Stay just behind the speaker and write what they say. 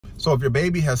So if your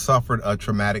baby has suffered a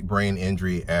traumatic brain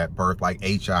injury at birth, like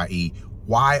HIE,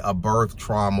 why a birth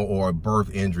trauma or a birth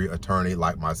injury attorney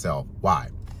like myself? Why?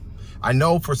 I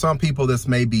know for some people this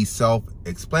may be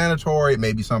self-explanatory. It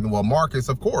may be something, well, Marcus,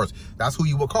 of course, that's who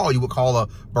you would call. You would call a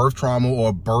birth trauma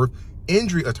or birth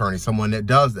injury attorney, someone that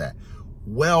does that.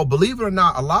 Well, believe it or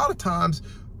not, a lot of times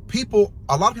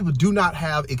a lot of people do not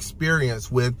have experience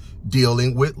with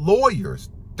dealing with lawyers.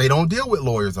 They don't deal with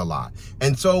lawyers a lot.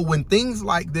 And so when things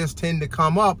like this tend to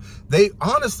come up, they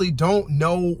honestly don't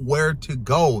know where to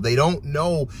go. They don't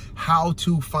know how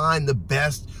to find the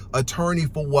best attorney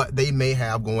for what they may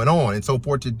have going on. And so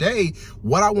for today,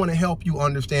 what I want to help you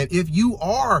understand, if you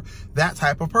are that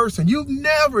type of person, you've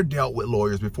never dealt with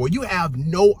lawyers before, you have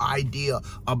no idea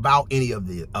about any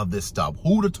of this stuff,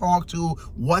 who to talk to,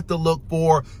 what to look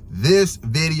for, this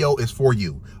video is for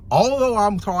you. Although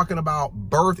I'm talking about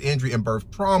birth injury and birth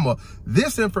trauma,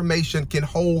 this information can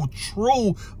hold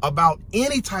true about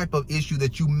any type of issue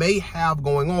that you may have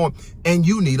going on and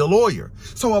you need a lawyer.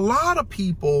 So a lot of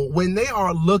people, when they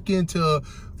are looking to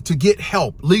get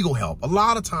help, legal help, a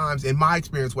lot of times in my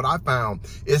experience, what I found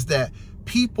is that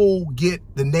people get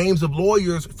the names of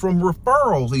lawyers from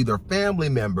referrals, either family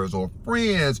members or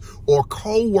friends or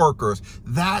co-workers.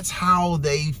 That's how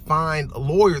they find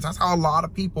lawyers. That's how a lot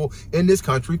of people in this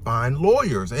country find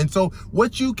lawyers. And so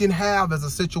what you can have is a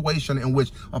situation in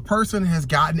which a person has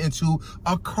gotten into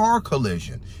a car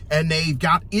collision and they've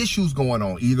got issues going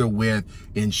on, either with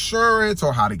insurance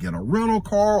or how to get a rental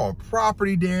car or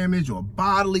property damage or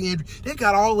bodily injury. They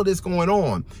got all of this going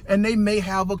on, and they may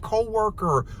have a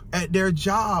co-worker at their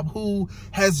job who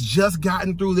has just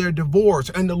gotten through their divorce,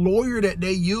 and the lawyer that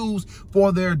they used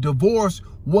for their divorce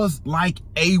was like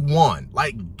A1,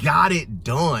 like got it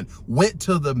done, went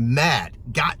to the mat,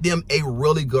 got them a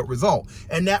really good result.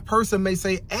 And that person may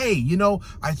say, hey, you know,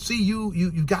 I see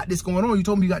you got this going on. You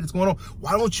told me you got this going on.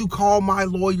 Why don't you call my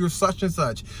lawyer such and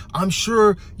such? I'm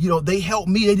sure, you know, they helped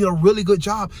me. They did a really good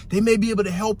job. They may be able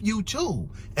to help you too.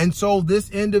 And so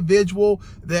this individual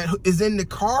that is in the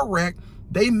car wreck,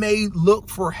 they may look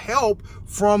for help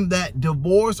from that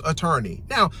divorce attorney.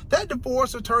 Now, that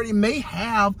divorce attorney may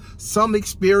have some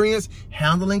experience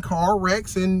handling car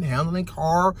wrecks and handling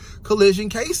car collision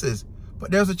cases,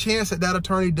 but there's a chance that that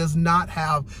attorney does not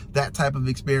have that type of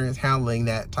experience handling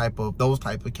those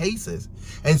type of cases.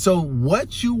 And so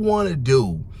what you want to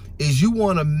do is you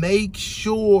want to make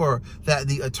sure that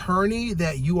the attorney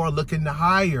that you are looking to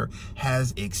hire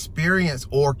has experience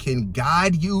or can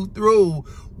guide you through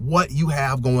what you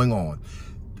have going on.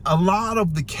 A lot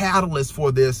of the catalyst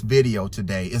for this video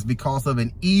today is because of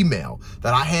an email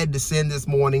that I had to send this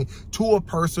morning to a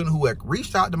person who had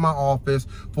reached out to my office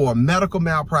for a medical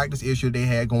malpractice issue they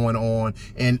had going on.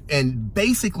 And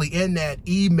basically in that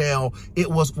email,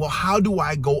 it was, well, how do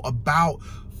I go about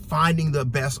finding the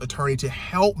best attorney to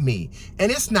help me? And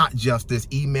it's not just this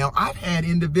email. I've had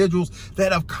individuals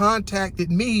that have contacted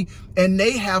me and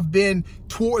they have been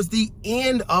towards the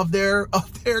end of their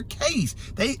case.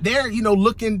 They're, you know,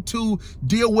 looking to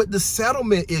deal with the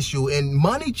settlement issue and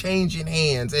money changing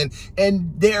hands,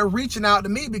 and they're reaching out to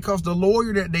me because the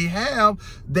lawyer that they have,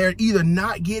 they're either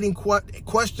not getting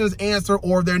questions answered,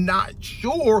 or they're not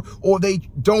sure, or they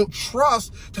don't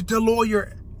trust that the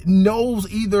lawyer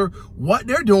knows either what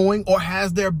they're doing or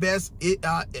has their best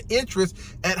interest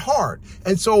at heart.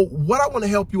 And so what I want to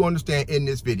help you understand in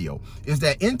this video is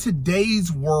that in today's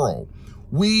world,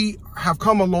 we have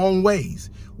come a long ways.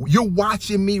 You're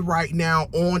watching me right now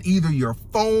on either your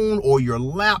phone or your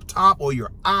laptop or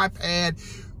your iPad.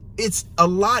 It's a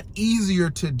lot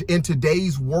easier in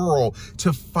today's world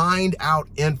to find out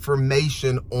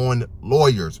information on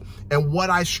lawyers. And what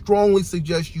I strongly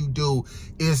suggest you do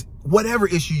is, whatever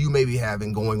issue you may be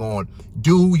having going on,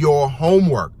 do your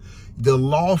homework. The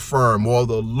law firm or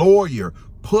the lawyer,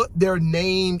 put their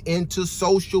name into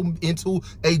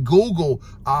a Google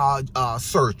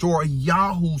search or a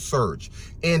Yahoo search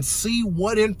and see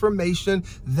what information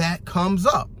that comes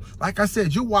up. Like I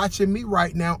said, you're watching me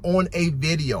right now on a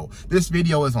video. This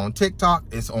video is on TikTok,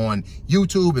 it's on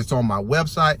YouTube, it's on my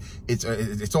website, it's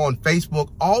on Facebook.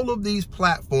 All of these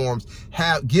platforms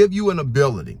give you an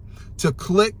ability to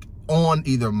click on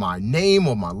either my name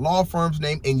or my law firm's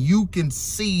name, and you can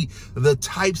see the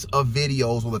types of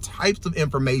videos or the types of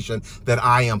information that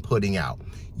I am putting out.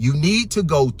 You need to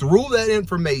go through that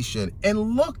information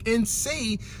and look and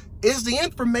see, is the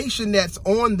information that's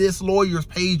on this lawyer's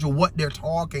page or what they're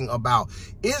talking about,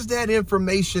 is that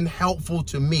information helpful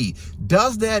to me?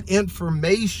 Does that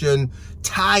information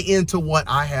tie into what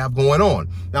I have going on?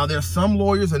 Now, there's some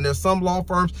lawyers and there's some law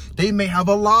firms, they may have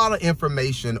a lot of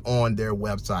information on their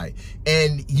website.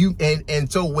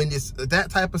 And so when it's that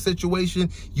type of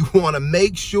situation, you want to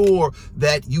make sure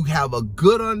that you have a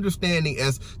good understanding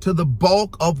as to the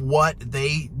bulk of what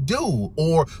they do,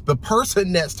 or the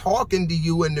person that's talking to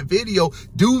you in the video,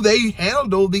 do they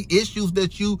handle the issues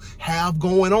that you have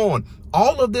going on?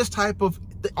 All of these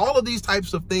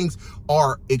types of things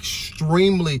are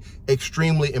extremely,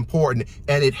 extremely important,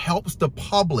 and it helps the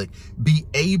public be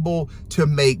able to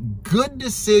make good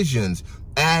decisions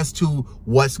as to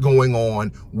what's going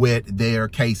on with their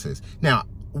cases. Now,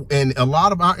 in a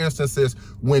lot of our instances,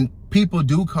 when people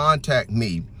do contact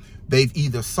me, they've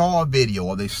either saw a video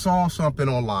or they saw something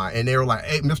online and they're like,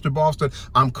 hey, Mr. Boston,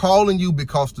 I'm calling you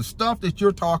because the stuff that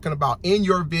you're talking about in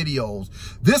your videos,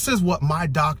 this is what my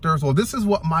doctors, or this is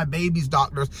what my baby's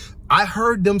doctors, I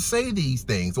heard them say these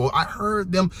things, or I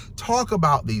heard them talk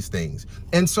about these things.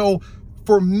 And so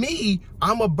for me,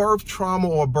 I'm a birth trauma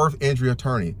or birth injury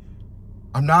attorney.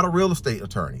 I'm not a real estate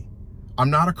attorney. I'm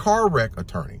not a car wreck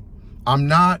attorney. I'm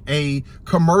not a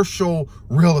commercial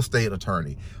real estate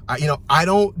attorney. I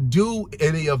don't do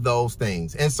any of those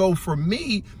things. And so for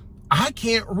me, I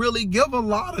can't really give a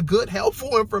lot of good,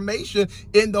 helpful information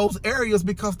in those areas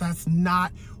because that's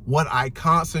not what I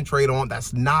concentrate on.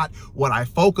 That's not what I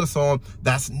focus on.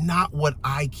 That's not what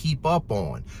I keep up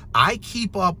on. I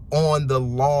keep up on the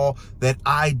law that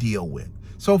I deal with.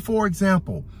 So for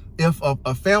example, if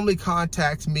a family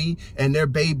contacts me and their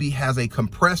baby has a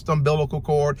compressed umbilical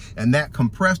cord, and that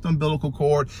compressed umbilical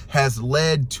cord has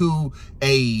led to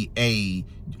a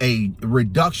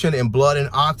reduction in blood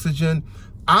and oxygen,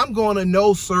 I'm going to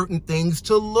know certain things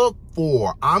to look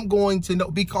for. I'm going to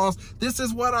know, because this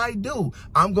is what I do.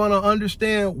 I'm going to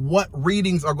understand what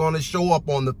readings are going to show up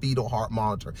on the fetal heart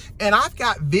monitor. And I've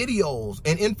got videos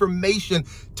and information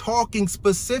talking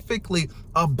specifically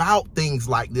about things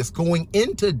like this, going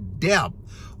into depth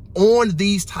on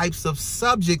these types of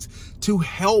subjects to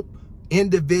help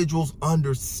individuals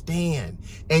understand.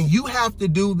 And you have to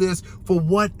do this for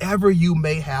whatever you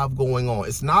may have going on.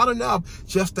 It's not enough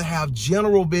just to have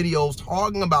general videos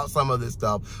talking about some of this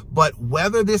stuff, but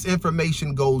whether this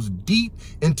information goes deep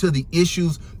into the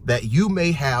issues that you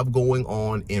may have going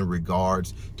on in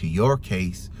regards to your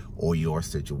case or your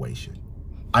situation.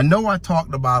 I know I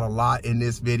talked about a lot in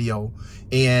this video,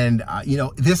 and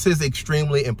this is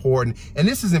extremely important, and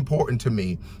this is important to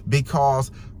me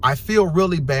because I feel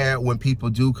really bad when people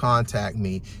do contact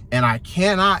me and I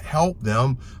cannot help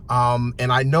them.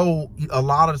 And I know a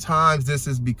lot of times this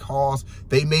is because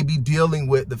they may be dealing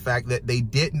with the fact that they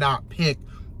did not pick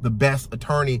the best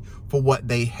attorney for what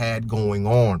they had going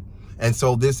on. And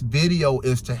so this video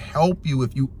is to help you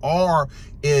if you are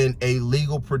in a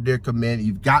legal predicament,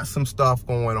 you've got some stuff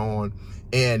going on,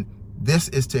 and this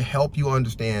is to help you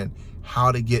understand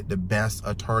how to get the best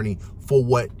attorney for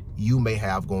what you may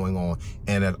have going on.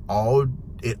 And it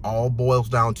all boils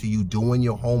down to you doing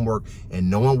your homework and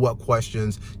knowing what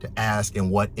questions to ask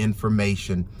and what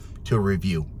information to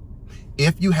review.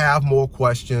 If you have more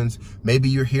questions, maybe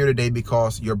you're here today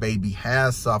because your baby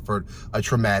has suffered a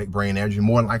traumatic brain injury.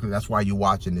 More than likely, that's why you're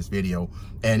watching this video.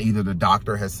 And either the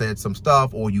doctor has said some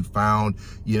stuff, or you found,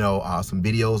 some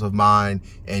videos of mine,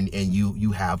 and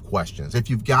you have questions. If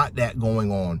you've got that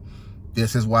going on,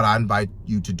 this is what I invite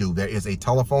you to do. There is a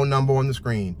telephone number on the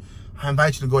screen. I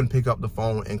invite you to go ahead and pick up the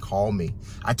phone and call me.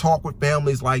 I talk with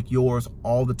families like yours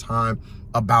all the time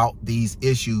about these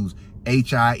issues: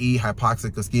 HIE,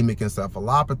 hypoxic ischemic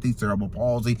encephalopathy, cerebral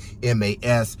palsy,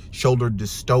 MAS, shoulder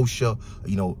dystocia,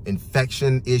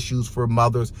 infection issues for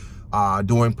mothers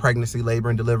during pregnancy, labor,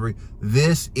 and delivery.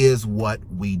 This is what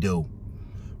we do.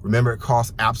 Remember, it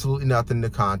costs absolutely nothing to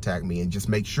contact me, and just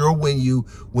make sure when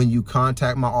you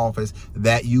contact my office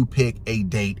that you pick a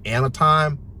date and a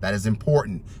time. That is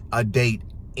important. A date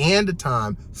and a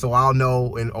time, so I'll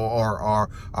know, or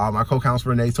my co-counsel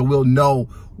Renee, so we'll know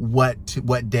what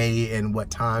day and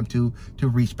what time to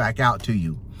reach back out to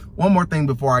you. One more thing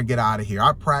before I get out of here.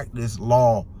 I practice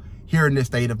law here in the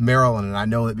state of Maryland, and I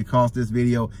know that because this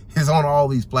video is on all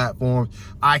these platforms,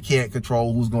 I can't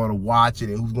control who's going to watch it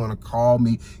and who's going to call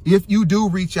me. If you do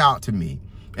reach out to me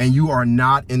and you are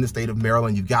not in the state of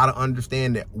Maryland, you've got to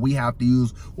understand that we have to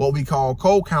use what we call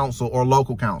co-counsel or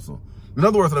local counsel. In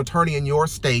other words, an attorney in your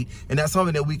state, and that's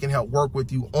something that we can help work with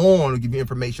you on or give you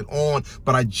information on.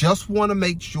 But I just want to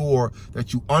make sure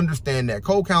that you understand that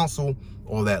co-counsel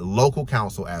or that local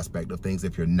counsel aspect of things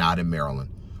if you're not in Maryland.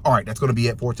 All right, that's going to be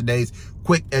it for today's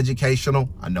quick educational,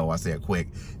 I know I said quick,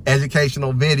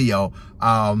 educational video.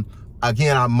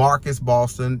 Again, I'm Marcus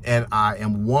Boston, and I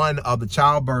am one of the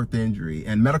childbirth injury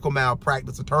and medical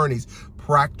malpractice attorneys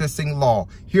practicing law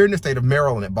here in the state of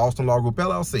Maryland at Boston Law Group,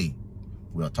 LLC.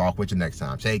 We'll talk with you next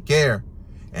time. Take care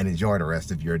and enjoy the rest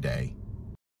of your day.